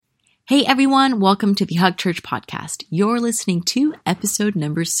Hey everyone, welcome to the Hug Church podcast. You're listening to episode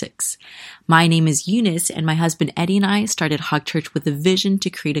number 6. My name is Eunice, and my husband Eddie and I started Hug Church with a vision to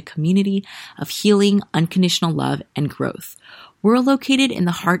create a community of healing, unconditional love, and growth. We're located in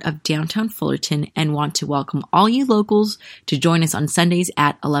the heart of downtown Fullerton and want to welcome all you locals to join us on Sundays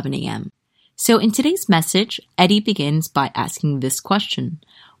at 11 a.m. So in today's message, Eddie begins by asking this question.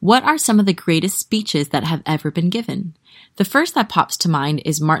 What are some of the greatest speeches that have ever been given? The first that pops to mind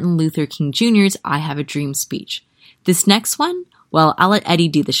is Martin Luther King Jr.'s I Have a Dream speech. This next one, well, I'll let Eddie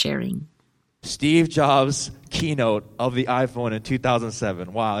do the sharing. Steve Jobs' keynote of the iPhone in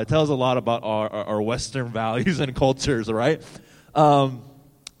 2007. Wow, it tells a lot about our Western values and cultures, right?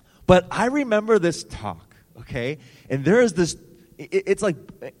 But I remember this talk, okay? And there is this, it's like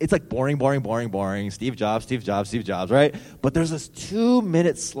boring. Steve Jobs, right? But there's this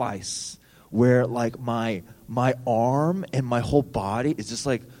 2-minute slice where like my arm and my whole body is just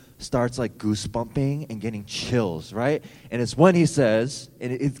like starts like goosebumping and getting chills, right? And it's when he says,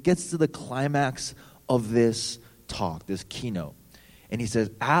 and it gets to the climax of this talk, this keynote. And he says,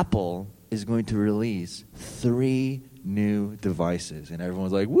 Apple is going to release 3 new devices. And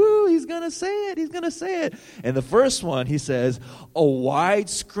everyone's like, woo, he's going to say it. And the first one, he says, a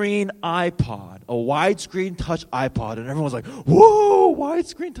widescreen iPod, a widescreen touch iPod. And everyone's like, whoa,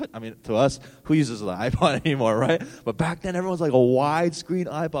 widescreen touch. I mean, to us, who uses the iPod anymore, right? But back then, everyone's like, a widescreen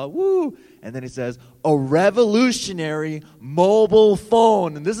iPod, woo. And then he says, a revolutionary mobile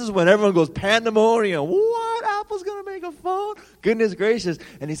phone. And this is when everyone goes pandemonium. What? Apple's going to make a phone? Goodness gracious.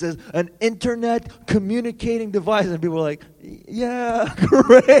 And he says, an internet communicating device. And people are like, yeah,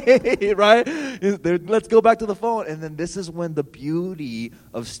 great, right? Let's go back to the phone. And then this is when the beauty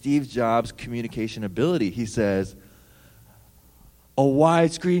of Steve Jobs' communication ability. He says, a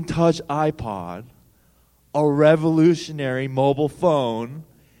widescreen touch iPod, a revolutionary mobile phone,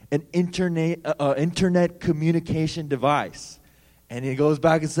 an internet communication device. And he goes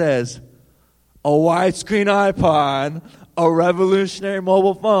back and says, a widescreen iPod, a revolutionary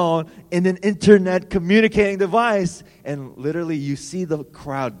mobile phone, and an internet communicating device. And literally you see the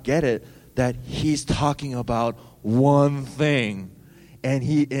crowd get it, that he's talking about one thing. And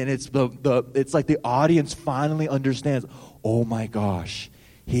it's it's like the audience finally understands, oh my gosh,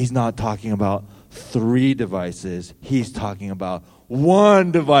 he's not talking about 3 devices, he's talking about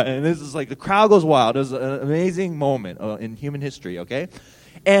 1 device. And this is like, the crowd goes wild. It was an amazing moment in human history, okay?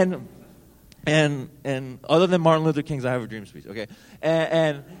 And other than Martin Luther King's I Have a Dream speech, okay?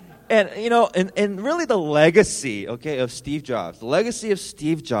 And you know, and really the legacy, okay, of Steve Jobs. The legacy of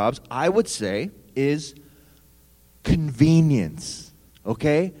Steve Jobs, I would say, is convenience,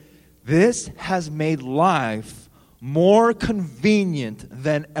 okay? This has made life more convenient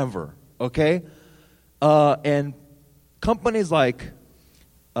than ever, okay? And companies like,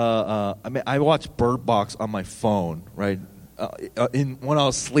 I watch Bird Box on my phone, right? When I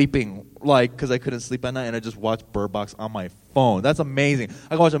was sleeping, like, because I couldn't sleep at night, and I just watched Bird Box on my phone. That's amazing.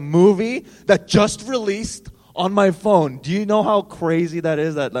 I can watch a movie that just released on my phone. Do you know how crazy that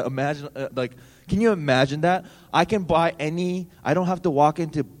is? That can you imagine that? I can buy I don't have to walk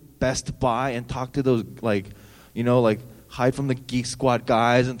into Best Buy and talk to those, hide from the Geek Squad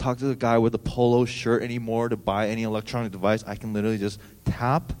guys and talk to the guy with the polo shirt anymore to buy any electronic device. I can literally just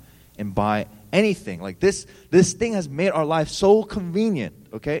tap and buy anything. Like this thing has made our life so convenient,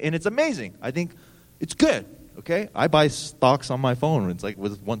 okay? And it's amazing. I think it's good, okay? I buy stocks on my phone. It's like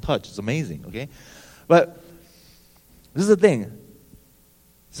with one touch. It's amazing, okay? But this is the thing.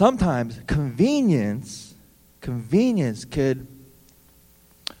 Sometimes convenience could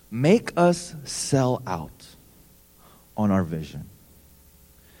make us sell out on our vision.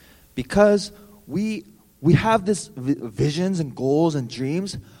 Because we have this visions and goals and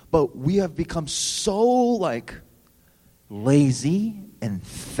dreams, but we have become so lazy and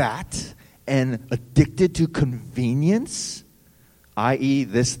fat and addicted to convenience, i.e.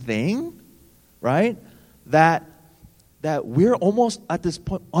 this thing, right? That we're almost at this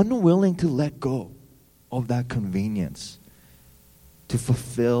point unwilling to let go of that convenience to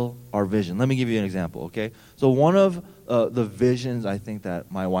fulfill our vision. Let me give you an example, okay? So one of the visions I think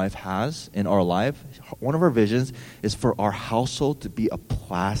that my wife has in our life, one of her visions is for our household to be a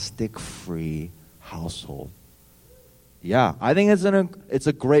plastic-free household. Yeah, I think it's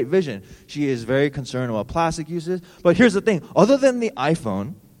a great vision. She is very concerned about plastic usage. But here's the thing. Other than the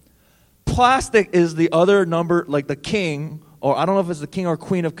iPhone, plastic is the other number, like the king, or I don't know if it's the king or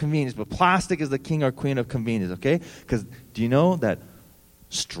queen of convenience, but plastic is the king or queen of convenience, okay? Because do you know that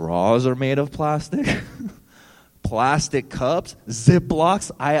straws are made of plastic? plastic cups,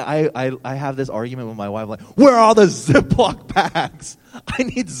 Ziplocs. I have this argument with my wife, like, where are the Ziploc bags? I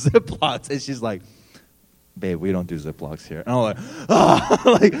need Ziplocs. And she's like, babe, we don't do Ziplocs here. And I'm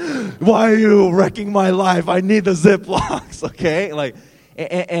like, why are you wrecking my life? I need the Ziplocs, okay? Like,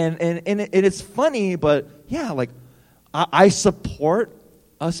 and it's funny, but yeah, like, I support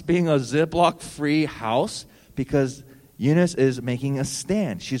us being a Ziploc-free house because Eunice is making a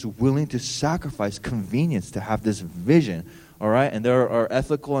stand. She's willing to sacrifice convenience to have this vision, all right? And there are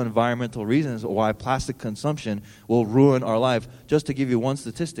ethical and environmental reasons why plastic consumption will ruin our life. Just to give you one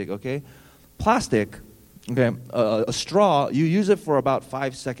statistic, okay? Plastic, okay, a straw, you use it for about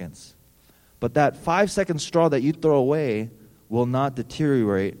 5 seconds. But that 5-second straw that you throw away will not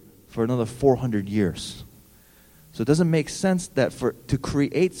deteriorate for another 400 years. So it doesn't make sense that to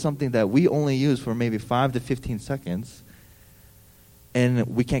create something that we only use for maybe 5 to 15 seconds, and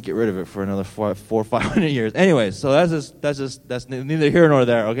we can't get rid of it for another 400 or 500 years. Anyway, so that's neither here nor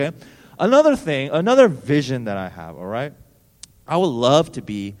there, okay? Another vision that I have, all right? I would love to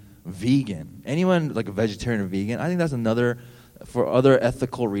be vegan. Anyone like a vegetarian or vegan? I think that's another, for other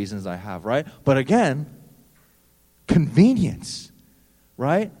ethical reasons I have, right? But again, convenience,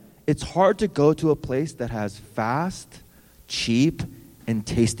 right? It's hard to go to a place that has fast, cheap, and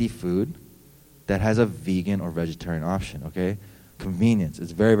tasty food that has a vegan or vegetarian option, okay? Convenience.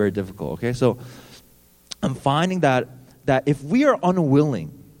 It's very, very difficult, okay? So I'm finding that if we are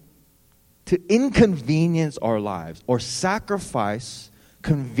unwilling to inconvenience our lives or sacrifice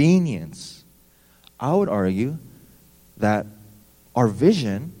convenience, I would argue that our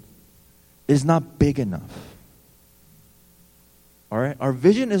vision is not big enough. All right? Our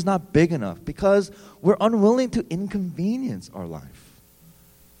vision is not big enough because we're unwilling to inconvenience our life.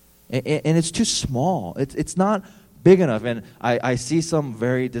 And it's too small. It's not big enough. And I see some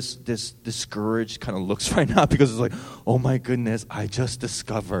very discouraged kind of looks right now because it's like, oh my goodness, I just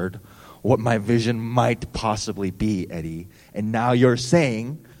discovered what my vision might possibly be, Eddie. And now you're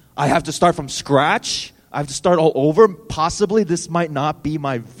saying I have to start from scratch? I have to start all over? Possibly this might not be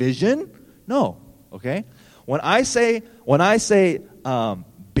my vision? No, okay? When I say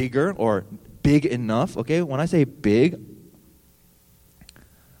bigger or big enough, okay? When I say big,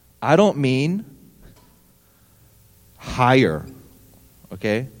 I don't mean higher,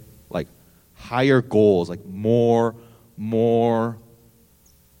 okay? Like higher goals, like more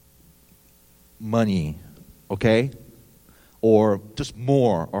money, okay? Or just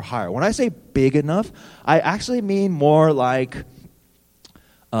more or higher. When I say big enough, I actually mean more like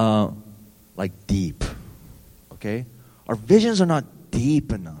deep, okay? Our visions are not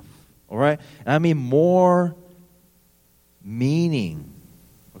deep enough, all right? And I mean more meaning,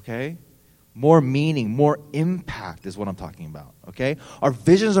 okay? More meaning, more impact is what I'm talking about, okay? Our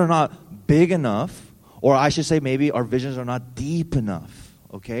visions are not big enough, or I should say maybe our visions are not deep enough,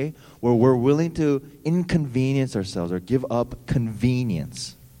 okay? Where we're willing to inconvenience ourselves or give up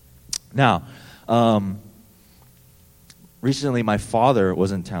convenience. Now, recently my father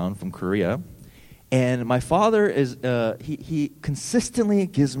was in town from Korea, and my father is, he consistently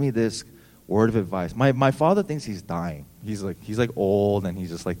gives me this word of advice. My father thinks he's dying. He's like old, and he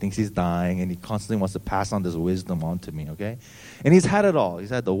just like thinks he's dying, and he constantly wants to pass on this wisdom on to me, okay? And he's had it all. He's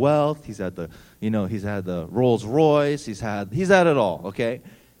had the wealth, he's had the Rolls Royce, he's had it all, okay?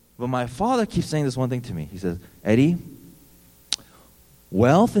 But my father keeps saying this one thing to me. He says, Eddie,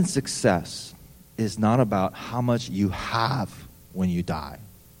 wealth and success is not about how much you have when you die,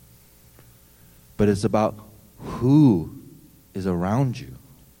 but it's about who is around you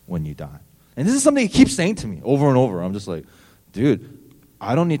when you die. And this is something he keeps saying to me over and over. I'm just like, dude,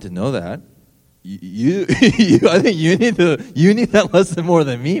 I don't need to know that. I think you need that lesson more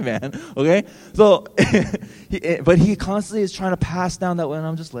than me, man. Okay? So, but he constantly is trying to pass down that way, and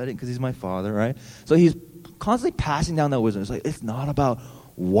I'm just letting, because he's my father, right? So he's constantly passing down that wisdom. It's like, it's not about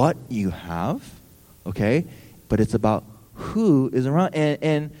what you have, okay? But it's about who is around.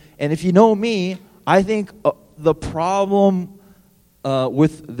 And if you know me, I think the problem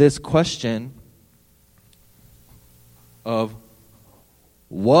with this question of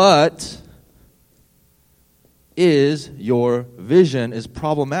what is your vision is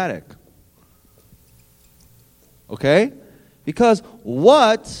problematic. Okay? Because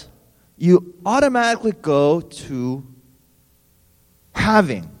what you automatically go to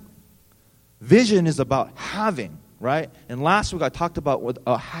having. Vision is about having, right? And last week I talked about with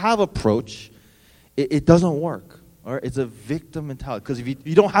a have approach, it doesn't work. Or it's a victim mentality. Because if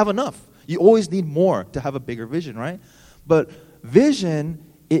you don't have enough, you always need more to have a bigger vision, right? But vision,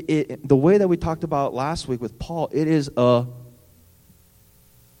 the way that we talked about last week with Paul, it is a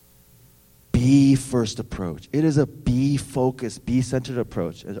be-first approach. It is a be-focused, be-centered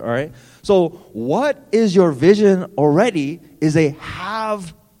approach. All right? So what is your vision already is a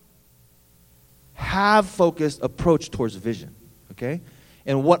have-focused approach towards vision. Okay?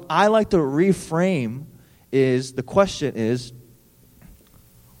 And what I like to reframe is, the question is,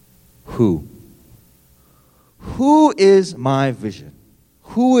 who? Who is my vision?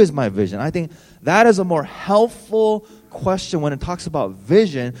 Who is my vision? I think that is a more helpful question when it talks about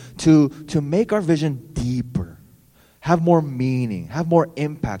vision, to make our vision deeper, have more meaning, have more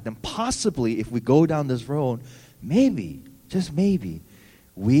impact. And possibly, if we go down this road, maybe, just maybe,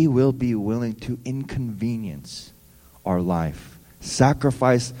 we will be willing to inconvenience our life,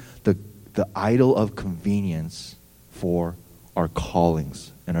 sacrifice the idol of convenience for our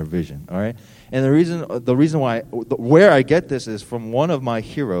callings and our vision. All right? And the reason why, where I get this is from one of my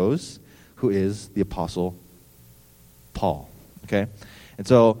heroes, who is the Apostle Paul. Okay? And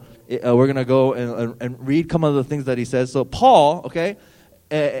so we're going to go and read some of the things that he says. So Paul, okay,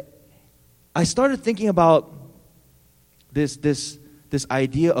 I started thinking about this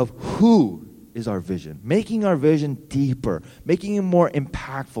idea of who is our vision, making our vision deeper, making it more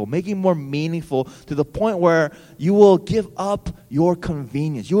impactful, making it more meaningful, to the point where you will give up your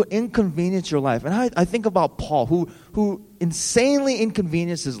convenience. You will inconvenience your life. And I think about Paul, who insanely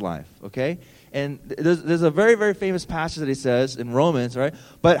inconvenienced his life, okay? And there's a very, very famous passage that he says in Romans, right?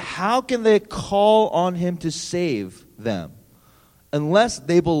 But how can they call on him to save them unless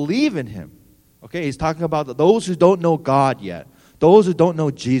they believe in him? Okay, he's talking about those who don't know God yet. Those who don't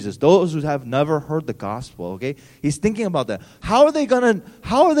know Jesus, those who have never heard the gospel, okay? He's thinking about that. How are they gonna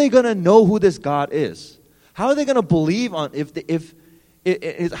know who this God is? How are they gonna believe how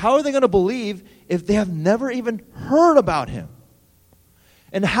are they gonna believe if they have never even heard about him?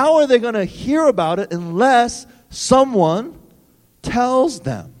 And how are they gonna hear about it unless someone tells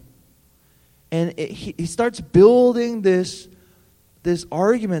them? And he starts building this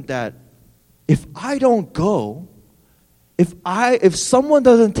argument that if I don't go, if someone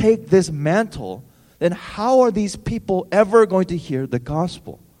doesn't take this mantle, then how are these people ever going to hear the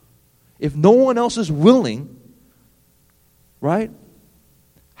gospel? If no one else is willing, right?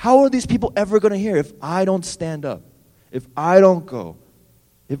 How are these people ever going to hear if I don't stand up? If I don't go?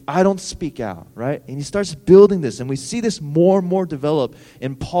 If I don't speak out, right? And he starts building this, and we see this more and more develop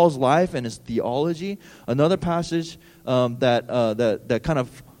in Paul's life and his theology. Another passage that kind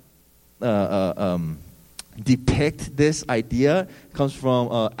of depict this idea comes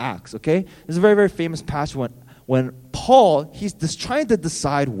from Acts, okay? It's a very, very famous passage when Paul, he's just trying to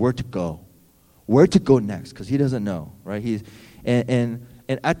decide where to go next, because he doesn't know, right? And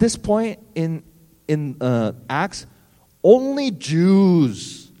at this point in Acts, only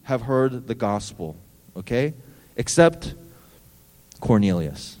Jews have heard the gospel, okay? Except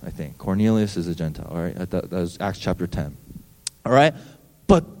Cornelius, I think. Cornelius is a Gentile, all right? That was Acts chapter 10, all right?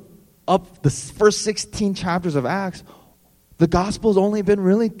 But up the first 16 chapters of Acts, the gospel's only been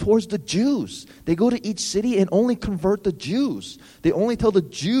really towards the Jews. They go to each city and only convert the Jews. They only tell the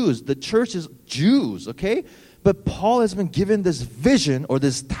Jews, the church is Jews, okay? But Paul has been given this vision or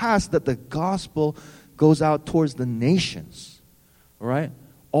this task that the gospel goes out towards the nations, all right?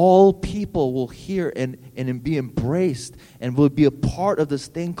 All people will hear and be embraced and will be a part of this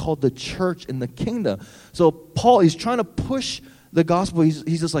thing called the church in the kingdom. So Paul, he's trying to push the gospel. He's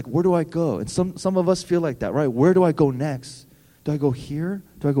just like, where do I go? And some of us feel like that, right? Where do I go next? Do I go here?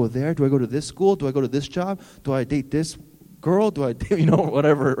 Do I go there? Do I go to this school? Do I go to this job? Do I date this girl? Do I,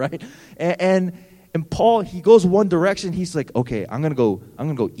 whatever, right? And Paul, he goes one direction. He's like, okay, I'm gonna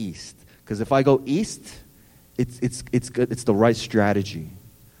go east, because if I go east, it's good. It's the right strategy.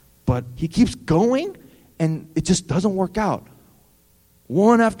 But he keeps going, and it just doesn't work out.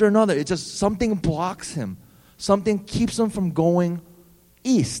 One after another, it just something blocks him. Something keeps him from going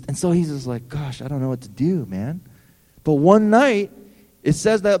east. And so he's just like, gosh, I don't know what to do, man. But one night, it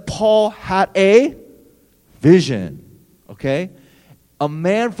says that Paul had a vision, okay? A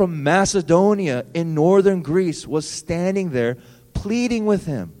man from Macedonia in northern Greece was standing there pleading with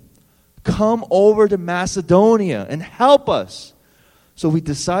him, come over to Macedonia and help us. So we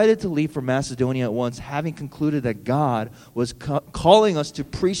decided to leave for Macedonia at once, having concluded that God was calling us to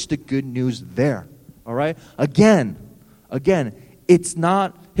preach the good news there. All right? Again, it's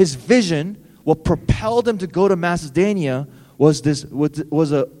not his vision. What propelled him to go to Macedonia was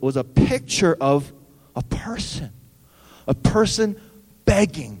a picture of a person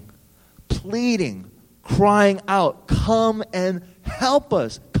begging, pleading, crying out, come and help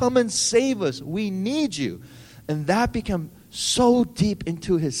us, come and save us. We need you. And that became so deep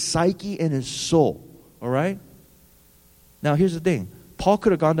into his psyche and his soul. All right? Now here's the thing. Paul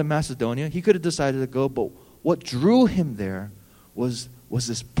could have gone to Macedonia. He could have decided to go, but what drew him there was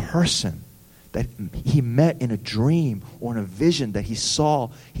this person that he met in a dream or in a vision that he saw.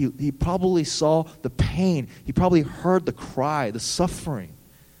 He probably saw the pain. He probably heard the cry, the suffering,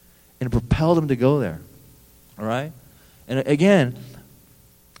 and it propelled him to go there. All right? And again,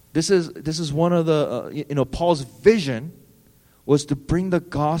 this is one of the, Paul's vision was to bring the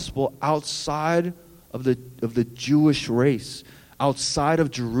gospel outside of the Jewish race, outside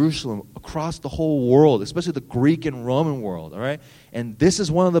of Jerusalem, across the whole world, especially the Greek and Roman world, all right? And this is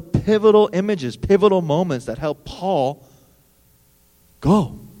one of the pivotal images, pivotal moments that helped Paul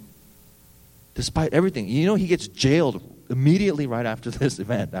go, despite everything. He gets jailed immediately right after this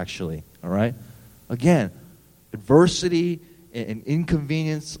event, actually, all right? Again, adversity and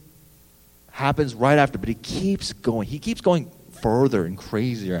inconvenience happens right after, but he keeps going. He keeps going further and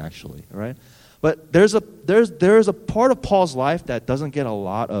crazier, actually, all right? But there's a part of Paul's life that doesn't get a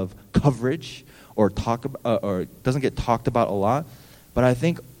lot of coverage or doesn't get talked about a lot. But I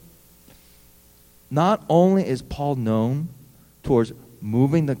think not only is Paul known towards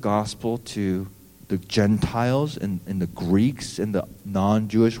moving the gospel to the Gentiles and the Greeks in the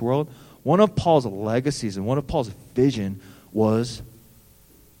non-Jewish world, one of Paul's legacies and one of Paul's vision was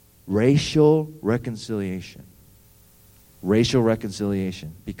racial reconciliation. Racial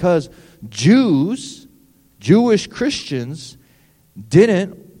reconciliation. Because Jewish Christians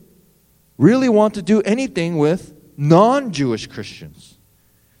didn't really want to do anything with non-Jewish Christians.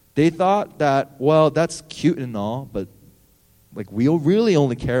 They thought that, well, that's cute and all, but we really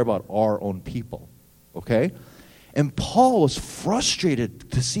only care about our own people. Okay? And Paul was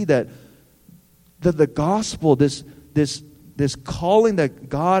frustrated to see that the gospel, this calling that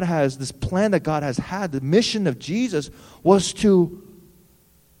God has, this plan that God has had, the mission of Jesus was to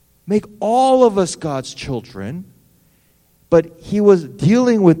make all of us God's children, but he was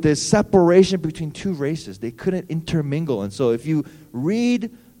dealing with this separation between two races. They couldn't intermingle. And so if you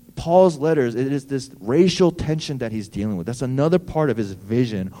read Paul's letters, it is this racial tension that he's dealing with. That's another part of his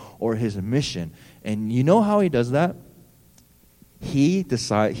vision or his mission. And you know how he does that? He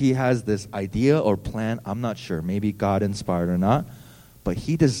has this idea or plan, I'm not sure, maybe God inspired or not, but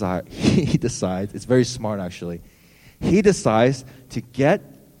he decides, it's very smart actually, he decides to get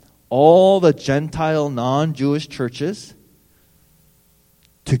all the Gentile non-Jewish churches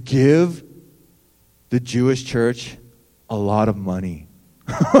to give the Jewish church a lot of money.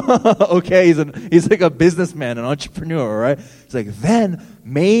 Okay, he's like a businessman, an entrepreneur, right? It's like, then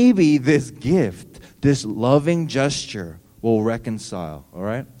maybe this gift, this loving gesture will reconcile, all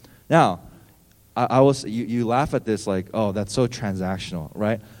right? Now, you laugh at this like, oh, that's so transactional,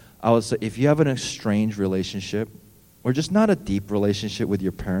 right? I would say if you have an estranged relationship or just not a deep relationship with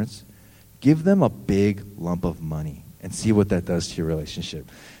your parents, give them a big lump of money and see what that does to your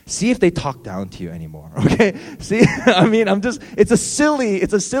relationship. See if they talk down to you anymore, okay? See, it's a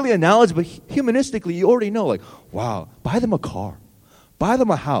silly analogy, but humanistically, you already know, like, wow, buy them a car, buy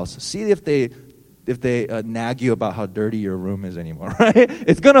them a house, see if they nag you about how dirty your room is anymore, right?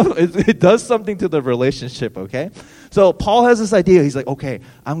 It does something to the relationship, okay? So Paul has this idea. He's like, okay,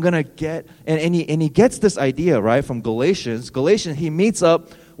 I'm gonna get, and he gets this idea, right, from Galatians. He meets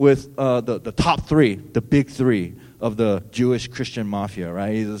up with the top three, the big three of the Jewish Christian mafia,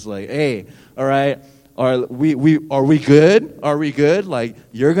 right? He's just like, hey, all right, are we good? Are we good? Like,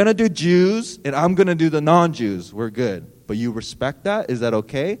 you're gonna do Jews, and I'm gonna do the non-Jews. We're good. But you respect that? Is that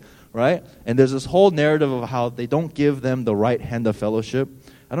okay? Right? And there's this whole narrative of how they don't give them the right hand of fellowship.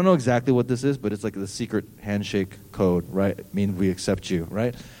 I don't know exactly what this is, but it's like the secret handshake code, right? It means we accept you,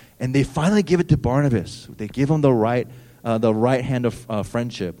 right? And they finally give it to Barnabas. They give him the right hand of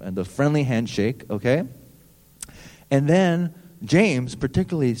friendship and the friendly handshake, okay? And then James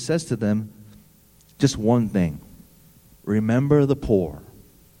particularly says to them just one thing. Remember the poor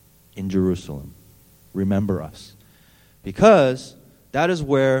in Jerusalem. Remember us. Because that is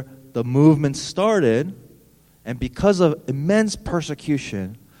where the movement started, and because of immense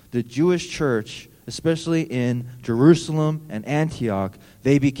persecution, the Jewish church, especially in Jerusalem and Antioch,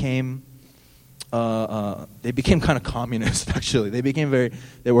 they became kind of communist. Actually, they became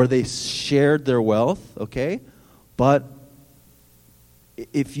where they shared their wealth. Okay, but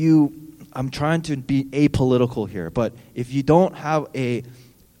I'm trying to be apolitical here, but if you don't have a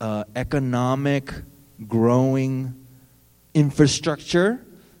economic growing infrastructure,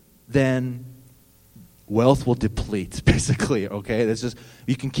 then wealth will deplete, basically, okay? That's just,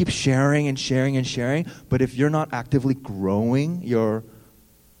 you can keep sharing and sharing and sharing, but if you're not actively growing your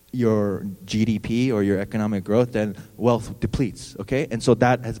your GDP or your economic growth, then wealth depletes, okay? And so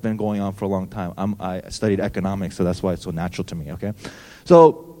that has been going on for a long time. I studied economics, so that's why it's so natural to me, okay?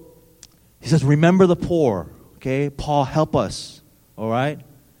 So he says, remember the poor, okay? Paul, help us, all right?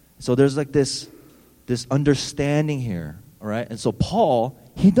 So there's like this understanding here, all right? And so Paul,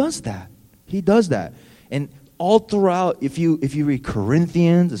 he does that. He does that. And all throughout, if you read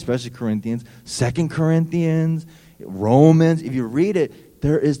Corinthians, especially Corinthians, 2 Corinthians, Romans, if you read it,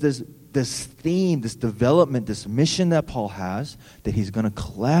 there is this theme, this development, this mission that Paul has, that he's going to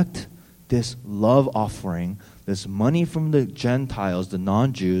collect this love offering, this money from the Gentiles, the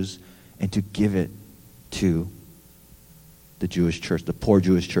non-Jews, and to give it to the Jewish church, the poor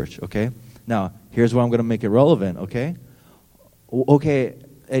Jewish church, okay? Now, here's where I'm going to make it relevant, okay? Okay,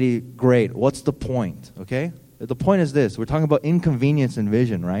 Eddie, great. What's the point, okay? The point is this. We're talking about inconvenience and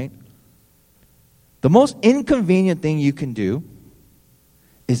vision, right? The most inconvenient thing you can do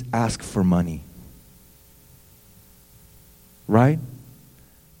is ask for money. Right?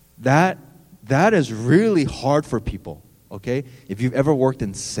 That is really hard for people, okay? If you've ever worked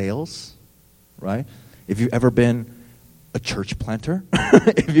in sales, right? If you've ever been a church planter,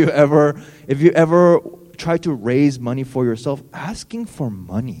 if you ever tried to raise money for yourself, asking for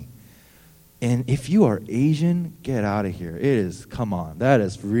money. And if you are Asian, get out of here. It is, come on, that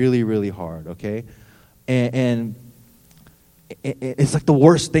is really, really hard, okay? And it's like the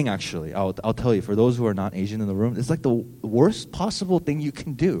worst thing, actually. I'll tell you, for those who are not Asian in the room, it's like the worst possible thing you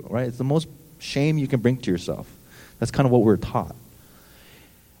can do, right? It's the most shame you can bring to yourself. That's kind of what we're taught.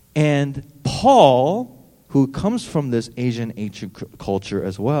 And Paul, who comes from this Asian ancient culture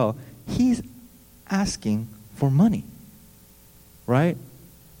as well, he's asking for money, right?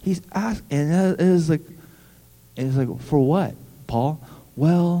 He's asking, and it's like, for what, Paul?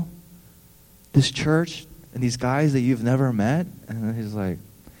 Well, this church and these guys that you've never met, and he's like,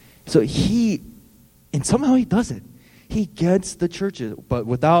 and somehow he does it. He gets the churches, but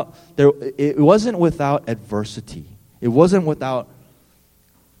it wasn't without adversity. It wasn't without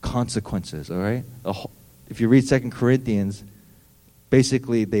consequences, all right? If you read 2 Corinthians,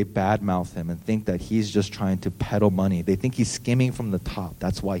 basically they badmouth him and think that he's just trying to peddle money. They think he's skimming from the top.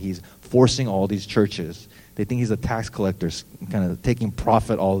 That's why he's forcing all these churches. They think he's a tax collector, kind of taking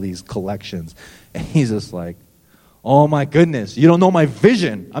profit all these collections. And he's just like, oh my goodness, you don't know my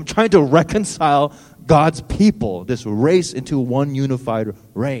vision. I'm trying to reconcile God's people, this race, into one unified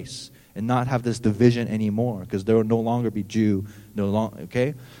race and not have this division anymore, because there will no longer be Jew,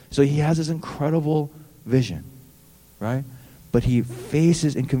 okay? So he has this incredible vision, right? But he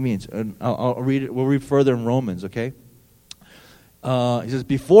faces inconvenience. And I'll read it. We'll read further in Romans, okay? He says,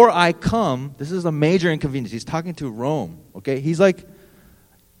 before I come, this is a major inconvenience. He's talking to Rome, okay? He's like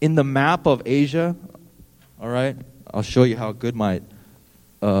in the map of Asia, all right? I'll show you how good my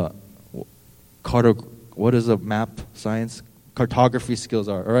what is a map science? Cartography skills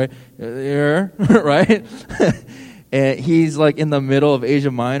are, all right? Here, right? And he's like in the middle of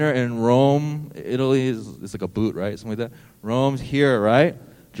Asia Minor, and Rome, Italy is like a boot, right? Something like that. Rome's here, right?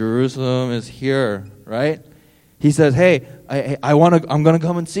 Jerusalem is here, right? He says, hey, I'm going to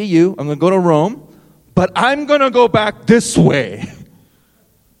come and see you. I'm going to go to Rome, but I'm going to go back this way.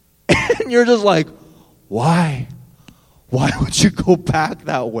 And you're just like, why? Why would you go back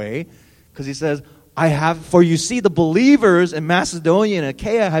that way? Because he says, for you see, the believers in Macedonia and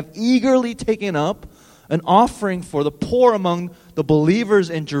Achaia have eagerly taken up an offering for the poor among the believers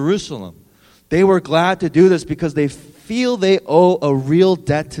in Jerusalem. They were glad to do this because they feel they owe a real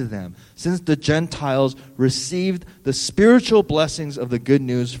debt to them, since the Gentiles received the spiritual blessings of the good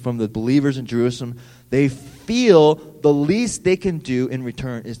news from the believers in Jerusalem. They feel the least they can do in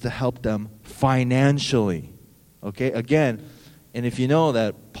return is to help them financially. Okay, again, and if you know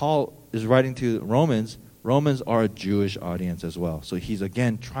that Paul is writing to Romans are a Jewish audience as well. So he's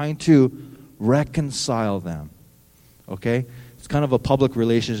again trying to reconcile them. Okay? It's kind of a public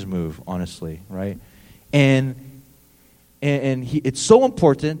relations move, honestly, right? And it's so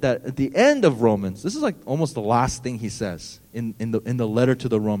important that at the end of Romans, this is like almost the last thing he says in the letter to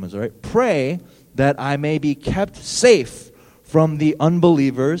the Romans, all right? Pray that I may be kept safe from the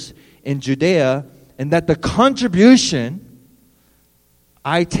unbelievers in Judea, and that the contribution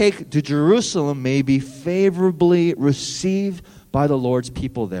I take to Jerusalem may be favorably received by the Lord's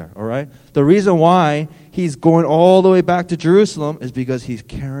people there, all right? The reason why he's going all the way back to Jerusalem is because he's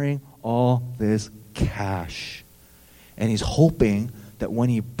carrying all this cash. And he's hoping that when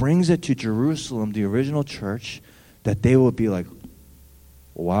he brings it to Jerusalem, the original church, that they will be like,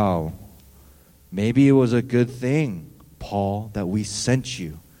 wow, maybe it was a good thing, Paul, that we sent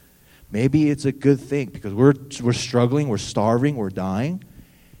you. Maybe it's a good thing because we're struggling, we're starving, we're dying.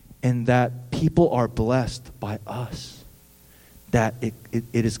 and that people are blessed by us, that it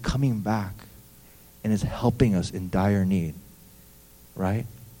is coming back and is helping us in dire need, right?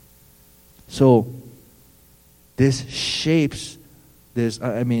 So this shapes this.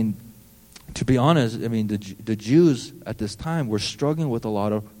 To be honest, the Jews at this time were struggling with a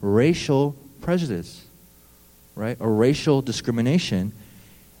lot of racial prejudice, right? Or racial discrimination.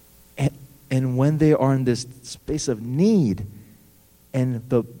 And when they are in this space of need, and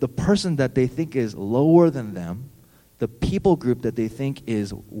the person that they think is lower than them, the people group that they think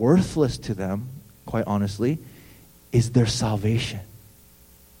is worthless to them, quite honestly, is their salvation.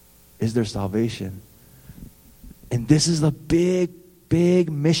 Is their salvation. And this is a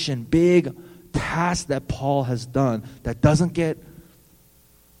big mission, big task that Paul has done that doesn't get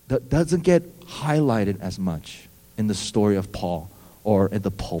highlighted as much in the story of Paul or in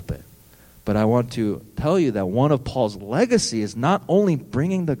the pulpit. But I want to tell you that one of Paul's legacy is not only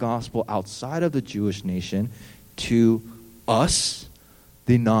bringing the gospel outside of the Jewish nation to us,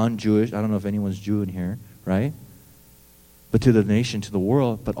 the non-Jewish, I don't know if anyone's Jew in here, right? But to the nation, to the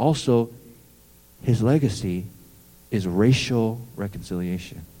world, but also his legacy is racial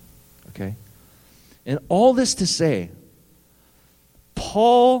reconciliation, okay? And all this to say,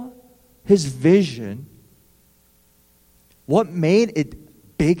 Paul, his vision, what made it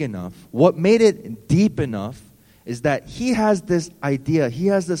big enough, what made it deep enough, is that he has this idea, he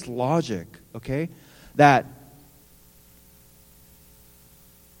has this logic, okay, that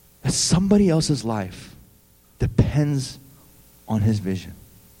somebody else's life depends on his vision.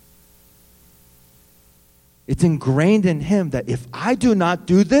 It's ingrained in him that if I do not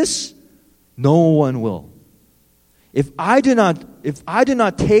do this, no one will. If I do not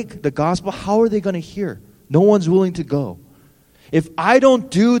take the gospel, how are they going to hear? No one's willing to go. If I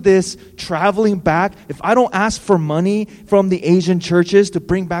don't do this traveling back, if I don't ask for money from the Asian churches to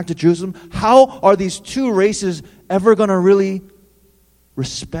bring back to Jerusalem, how are these two races ever going to really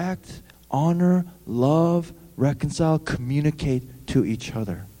respect, honor, love, reconcile, communicate to each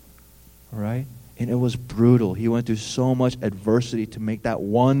other? All right? And it was brutal. He went through so much adversity to make that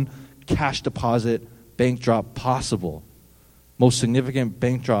one cash deposit bank drop possible. Most significant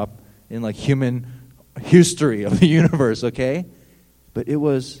bank drop in like human history of the universe, okay? But it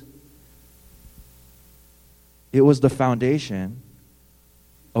was the foundation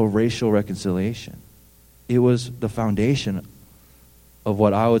of racial reconciliation. It was the foundation of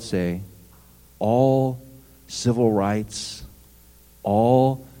what I would say all civil rights,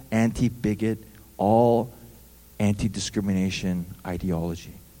 all anti-bigot, all anti-discrimination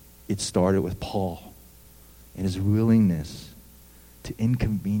ideology. It started with Paul and his willingness to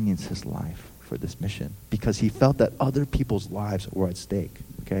inconvenience his life for this mission because he felt that other people's lives were at stake,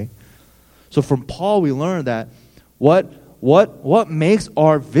 okay? So from Paul we learn that what makes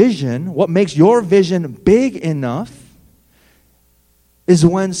our vision, what makes your vision big enough is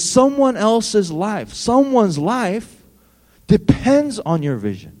when someone's life depends on your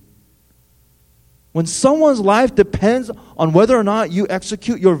vision. When someone's life depends on whether or not you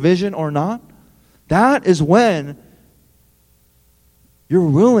execute your vision or not, that is when you're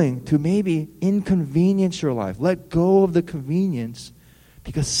willing to maybe inconvenience your life. Let go of the convenience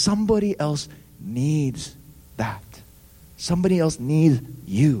because somebody else needs that. Somebody else needs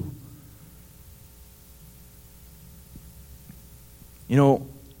you. You know,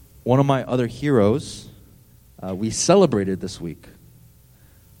 one of my other heroes, we celebrated this week.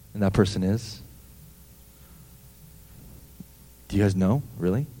 And that person is? Do you guys know?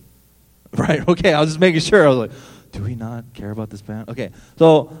 Really? Right, okay, I was just making sure. I was like, do we not care about this band? Okay,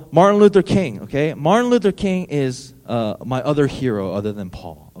 so Martin Luther King, okay? Martin Luther King is my other hero other than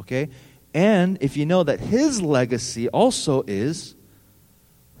Paul, okay? And if you know that his legacy also is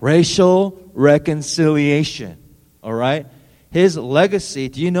racial reconciliation, all right? His legacy,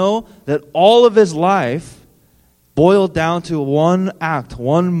 do you know that all of his life boiled down to one act,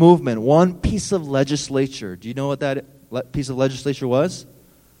 one movement, one piece of legislature? Do you know what that piece of legislature was?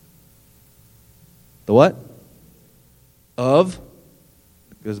 The what?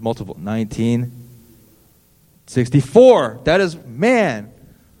 There's multiple. 1964. That is, man.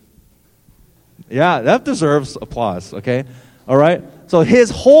 Yeah, that deserves applause, okay? All right? So his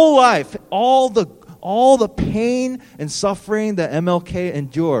whole life, all the pain and suffering that MLK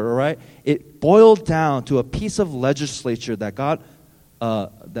endured, all right? It boiled down to a piece of legislature that got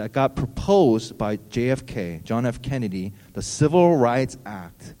proposed by JFK, John F. Kennedy, the Civil Rights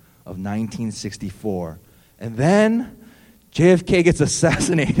Act of 1964. And then JFK gets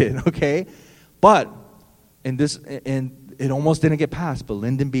assassinated, okay? But, and it almost didn't get passed, but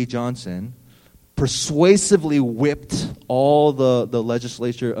Lyndon B. Johnson persuasively whipped all the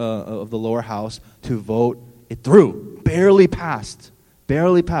legislature of the lower house to vote it through. Barely passed.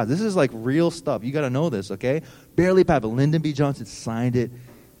 Barely passed. This is like real stuff. You got to know this, okay? Barely passed. But Lyndon B. Johnson signed it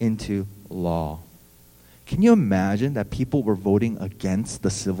into law. Can you imagine that people were voting against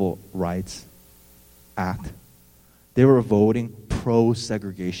the Civil Rights Act? They were voting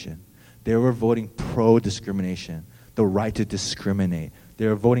pro-segregation. They were voting pro-discrimination, the right to discriminate. They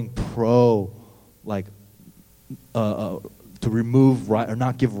were voting pro, to remove right or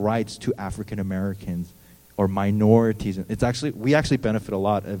not give rights to African Americans or minorities. We actually benefit a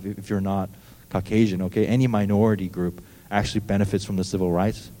lot if you're not Caucasian. Okay, any minority group actually benefits from the Civil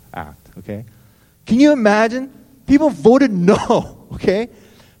Rights Act. Okay, can you imagine? People voted no. Okay.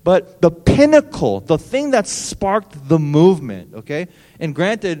 But the pinnacle, the thing that sparked the movement, okay? And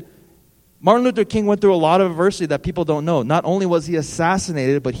granted, Martin Luther King went through a lot of adversity that people don't know. Not only was he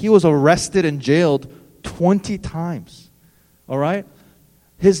assassinated, but he was arrested and jailed 20 times. All right?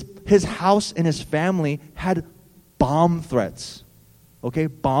 His house and his family had bomb threats. Okay?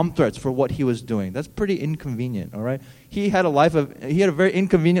 Bomb threats for what he was doing. That's pretty inconvenient, all right? He had a very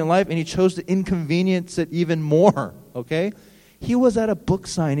inconvenient life, and he chose to inconvenience it even more, okay? He was at a book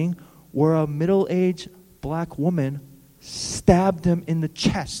signing where a middle-aged black woman stabbed him in the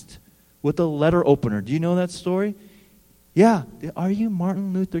chest with a letter opener. Do you know that story? Yeah. Are you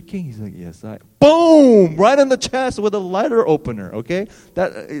Martin Luther King? He's like, yes, I. Boom! Right in the chest with a letter opener, okay?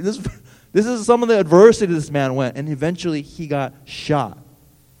 This is some of the adversity this man went. And eventually he got shot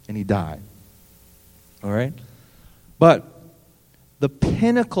and he died. All right? But the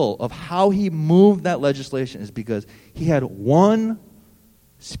pinnacle of how he moved that legislation is because he had one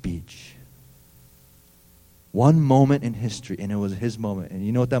speech. One moment in history, and it was his moment. And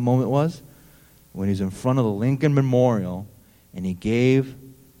you know what that moment was? When he was in front of the Lincoln Memorial, and he gave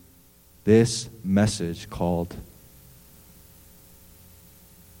this message called,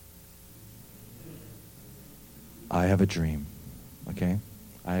 I have a dream. Okay?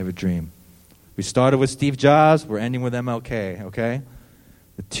 I have a dream. We started with Steve Jobs, we're ending with MLK, okay?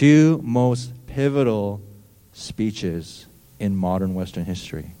 The two most pivotal speeches in modern Western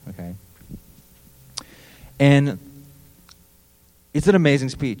history, okay? And it's an amazing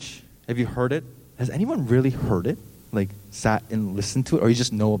speech. Have you heard it? Has anyone really heard it? Like, sat and listened to it? Or you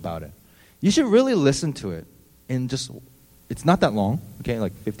just know about it? You should really listen to it. And it's not that long, okay?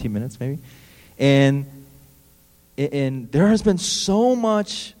 Like 15 minutes maybe. And there has been so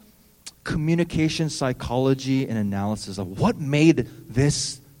much communication psychology and analysis of what made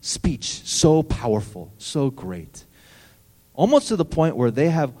this speech so powerful, so great. Almost to the point where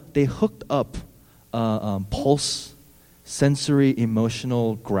they hooked up pulse, sensory,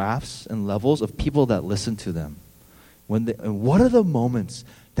 emotional graphs and levels of people that listen to them. And what are the moments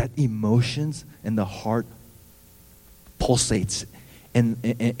that emotions and the heart pulsates and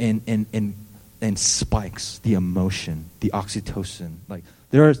spikes the emotion, the oxytocin? Like,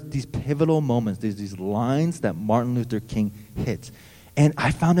 there are these pivotal moments, there's these lines that Martin Luther King hits. And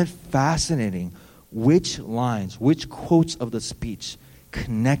I found it fascinating which lines, which quotes of the speech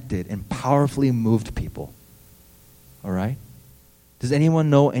connected and powerfully moved people. All right? Does anyone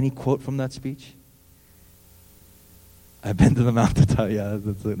know any quote from that speech? I've been to the mountaintop. Yeah,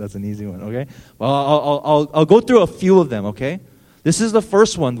 that's an easy one, okay? Well, I'll go through a few of them, okay? This is the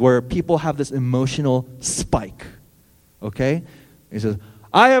first one where people have this emotional spike, okay? He says,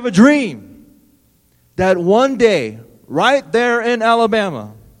 I have a dream that one day, right there in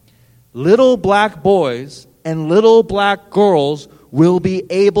Alabama, little black boys and little black girls will be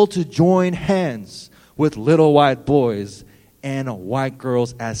able to join hands with little white boys and white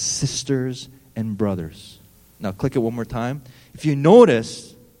girls as sisters and brothers. Now, click it one more time. If you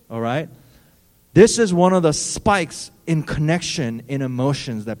notice, all right, this is one of the spikes in connection, in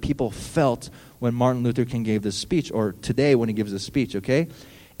emotions that people felt when Martin Luther King gave this speech, or today when he gives this speech, okay?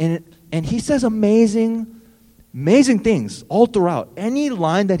 And he says amazing things all throughout. Any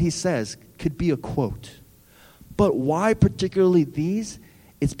line that he says could be a quote. But why particularly these?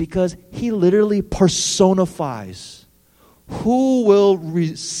 It's because he literally personifies who will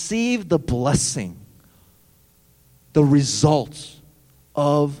receive the blessing, the results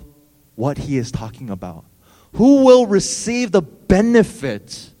of what he is talking about. Who will receive the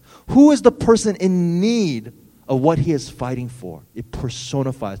benefit? Who is the person in need of what he is fighting for? It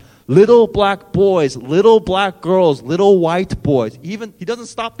personifies. Little black boys, little black girls, little white boys. Even, he doesn't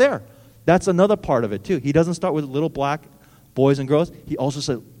stop there. That's another part of it too. He doesn't start with little black boys and girls. He also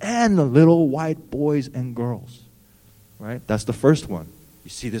said, and the little white boys and girls. Right? That's the first one. You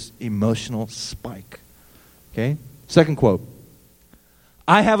see this emotional spike. Okay? Second quote.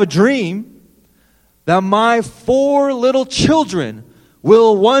 I have a dream that my 4 little children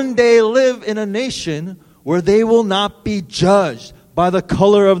will one day live in a nation where they will not be judged by the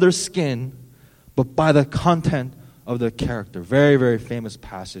color of their skin, but by the content of their character. Very, very famous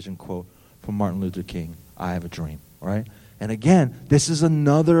passage and quote from Martin Luther King, I have a dream, right? And again, this is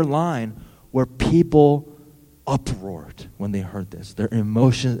another line where people uproared when they heard this. Their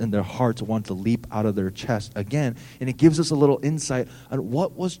emotions and their hearts want to leap out of their chest again. And it gives us a little insight on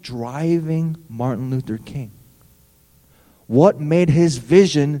what was driving Martin Luther King. What made his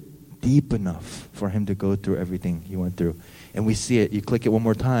vision deep enough for him to go through everything he went through. And we see it. You click it one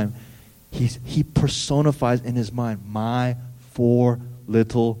more time. He personifies in his mind, my 4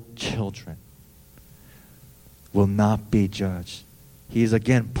 little children will not be judged. He's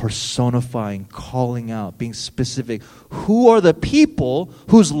again personifying, calling out, being specific. Who are the people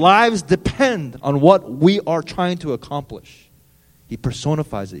whose lives depend on what we are trying to accomplish? He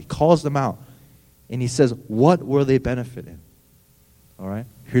personifies it. He calls them out. And he says, what will they benefit in? All right?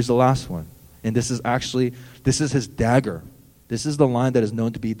 Here's the last one. And this is his dagger. This is the line that is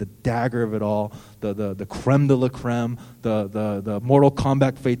known to be the dagger of it all, the creme de la creme, the Mortal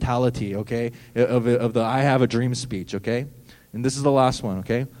Kombat fatality, okay, of the I have a dream speech, okay? And this is the last one,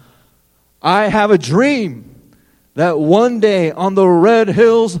 okay? I have a dream that one day on the red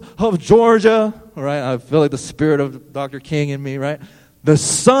hills of Georgia, all right, I feel like the spirit of Dr. King in me, right? The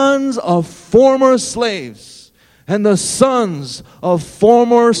sons of former slaves and the sons of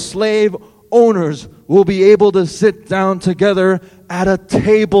former slave owners will be able to sit down together at a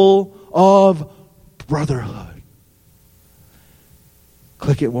table of brotherhood.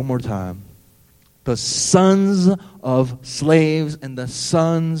 Click it one more time. The sons of slaves and the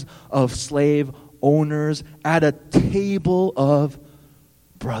sons of slave owners at a table of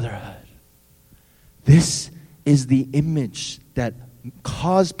brotherhood. This is the image that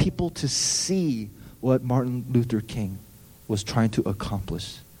caused people to see what Martin Luther King was trying to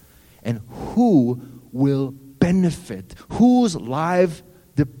accomplish. And who will benefit, whose lives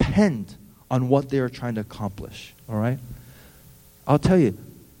depend on what they are trying to accomplish. All right? I'll tell you,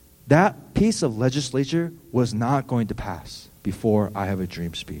 that piece of legislature was not going to pass before I Have a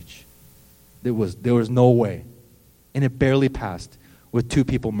Dream speech. There was no way. And it barely passed with 2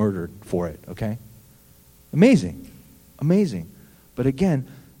 people murdered for it, okay? Amazing. Amazing. But again,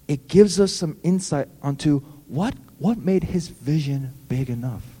 it gives us some insight onto what made his vision big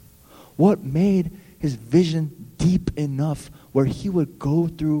enough. What made his vision deep enough where he would go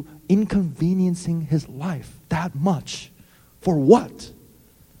through inconveniencing his life that much. For what?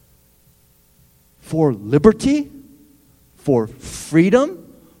 For liberty? For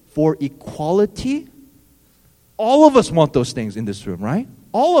freedom? For equality? All of us want those things in this room, right?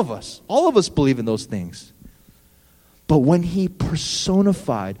 All of us believe in those things. But when he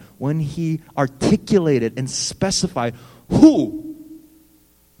personified, when he articulated and specified who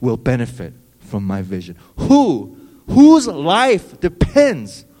will benefit from my vision, whose life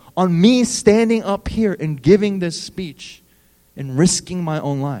depends on me standing up here and giving this speech and risking my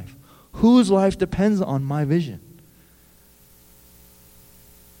own life, whose life depends on my vision,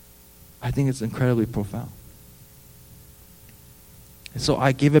 I think it's incredibly profound. And so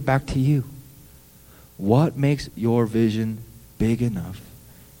I give it back to you. What makes your vision big enough,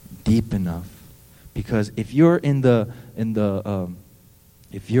 deep enough? Because if you're in the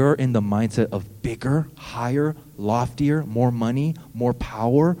mindset of bigger, higher, loftier, more money, more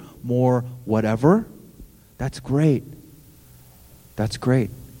power, more whatever, that's great. That's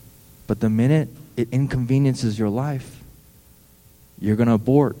great. But the minute it inconveniences your life, you're going to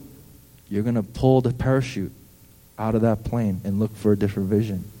abort. You're going to pull the parachute out of that plane and look for a different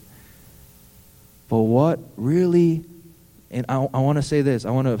vision. But what really, and I want to say this,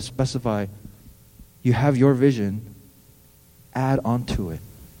 I want to specify, you have your vision, add onto it.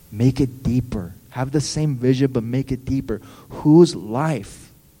 Make it deeper. Have the same vision, but make it deeper. Whose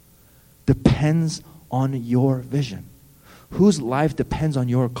life depends on your vision? Whose life depends on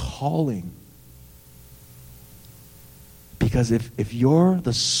your calling? Because if you're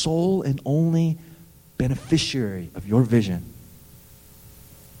the sole and only beneficiary of your vision,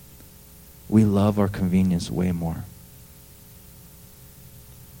 we love our convenience way more.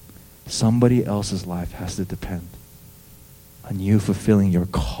 Somebody else's life has to depend on you fulfilling your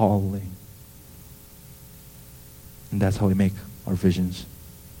calling. And that's how we make our visions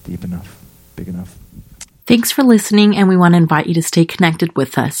deep enough, big enough. Thanks for listening, and we want to invite you to stay connected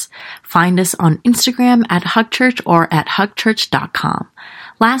with us. Find us on Instagram at HugChurch or at hugchurch.com.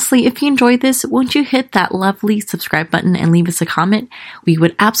 Lastly, if you enjoyed this, won't you hit that lovely subscribe button and leave us a comment? We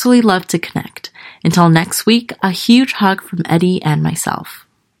would absolutely love to connect. Until next week, a huge hug from Eddie and myself.